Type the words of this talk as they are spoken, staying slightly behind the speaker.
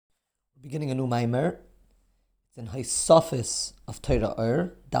Beginning a new Maimer. It's in Haisofis of Torah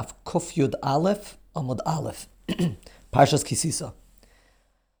Daf Kuf Yud Aleph Amud Aleph. Parshas Sisa.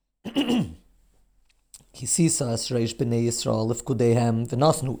 Sisa es reish b'nei Yisrael לפקודיהם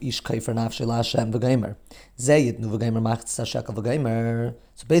ונתנו איש כיפר נפשו להשם וגמר. זה יתנו וגמר מחצית השקל וגמר.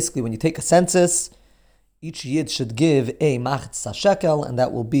 So basically, when you take a census, each yid should give a מחצית השקל, and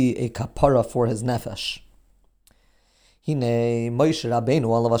that will be a kapara for his nefesh. הנה מוישה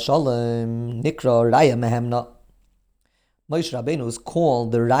רבנו עליו השלום נקרא רעיא מהימנא. Moshe Rabbeinu is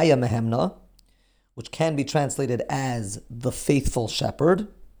called the ra'יא מהימנא, which can be translated as the faithful shepherd,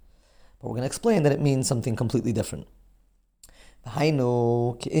 but we're going to explain that it means something completely different.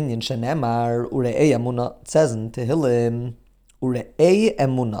 והיינו כענין שנאמר ורעה אמונה. It says in Tehillim ורעה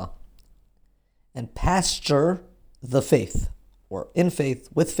אמונה, and pasture the faith, or in faith,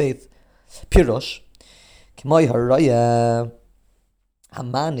 with faith. Pirush כמו הרועה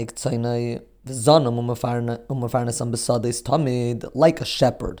המנהיג צאנו וזנם ומפרנסם בשדות תמיד, like a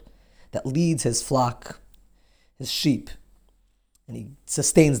shepherd that leads his flock, his sheep, and he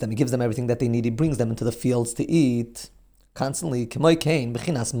sustains them, he gives them everything that they need, he brings them into the fields to eat constantly. כמו כן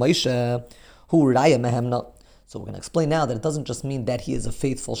בחינת מוישה הוא רעיא מהימנא. So we're going to explain now that it doesn't just mean that he is a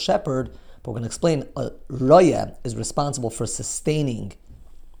faithful shepherd, but we're going to explain a ra'yə is responsible for sustaining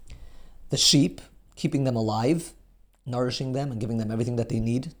the sheep, keeping them alive, nourishing them and giving them everything that they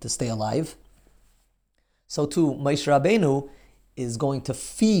need to stay alive. So too, Moshe Rabbeinu is going to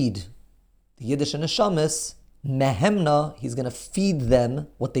feed the Yiddish neshamis mehemna. He's going to feed them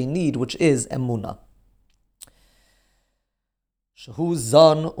what they need, which is emuna. Shehu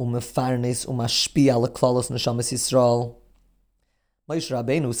zan umefrnes vemashpiע לכללות neshamis Israel. Moshe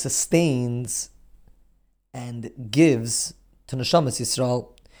Rabbeinu sustains and gives to neshamis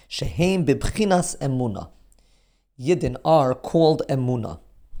Israel. Shehem bebchinas emuna. Yidden are called emuna,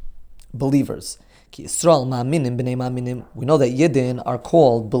 believers. Ki Israel maaמינים bnei מאמינים. We know that Yidden are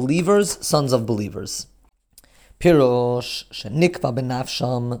called believers, sons of believers. Pirosh שנקבע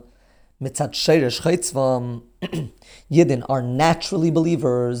בנפשם מצד שורש חיצvam. Yidden are naturally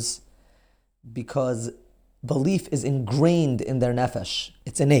believers because belief is ingrained in their nefesh.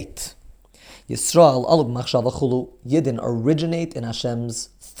 It's innate. Yisrael alug machshava chulu. Yidden originate in Hashem's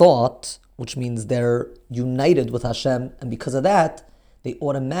thought, which means they're united with Hashem, and because of that, they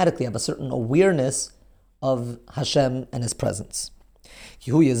automatically have a certain awareness of Hashem and His presence.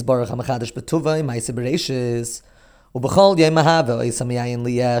 They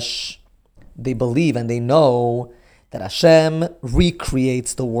believe and they know that Hashem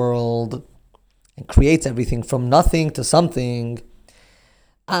recreates the world and creates everything from nothing to something.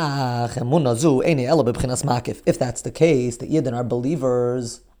 If that's the case, that Yidden are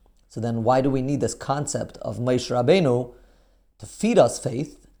believers, so then why do we need this concept of Moshe Rabbeinu to feed us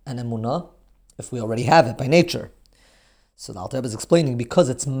faith and emuna if we already have it by nature? So the Alter Rebbe is explaining, because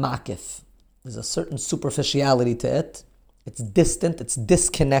it's makif, there's a certain superficiality to it. It's distant, it's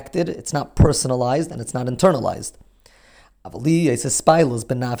disconnected, it's not personalized, and it's not internalized.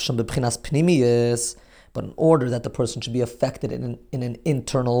 But in order that the person should be affected in an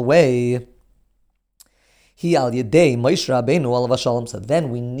internal way, Hi al yedei Moshe Rabbeinu alav shalom. So then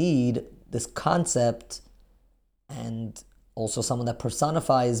we need this concept, and also someone that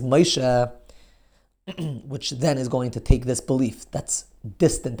personifies Moshe, which then is going to take this belief that's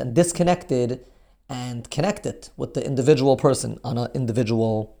distant and disconnected and connect it with the individual person on an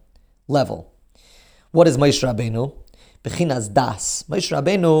individual level. What is Moshe Rabbeinu? Bechinas das. Moshe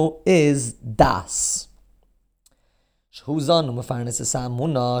Rabbeinu is das. Shehu zan ומפרנס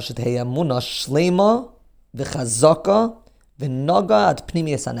אמונה שתהיה אמונה שלמה וחזקה ונוגה עד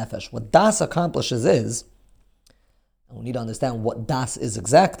פנימיus הנפש. What das accomplishes is, and we need to understand what das is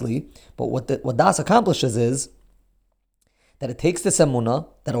exactly, but what das accomplishes is that it takes this emuna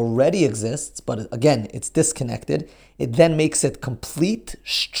that already exists, but again, it's disconnected. It then makes it complete,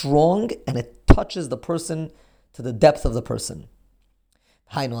 strong, and it touches the person to the depth of the person.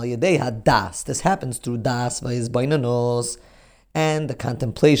 Haynu al yedei hadas. This happens through das v'izbainanos and the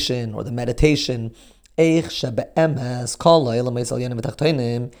contemplation or the meditation. Eich shebe'emes kol ha'elameis al yenim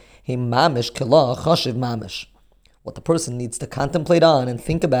v'tachtonim he mamish kela chashiv mamish. What the person needs to contemplate on and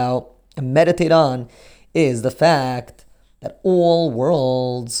think about and meditate on is the fact that all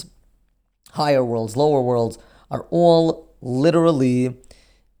worlds, higher worlds, lower worlds, are all literally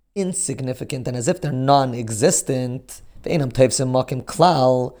insignificant, and as if they're non-existent. They don't take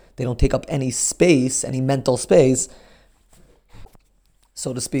up any space, any mental space,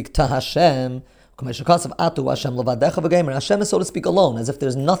 so to speak, to Hashem. Hashem is, so to speak, alone, as if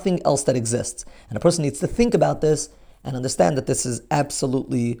there's nothing else that exists. And a person needs to think about this and understand that this is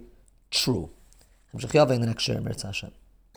absolutely true. המשך יבוא in the next share, Mirza Hashem.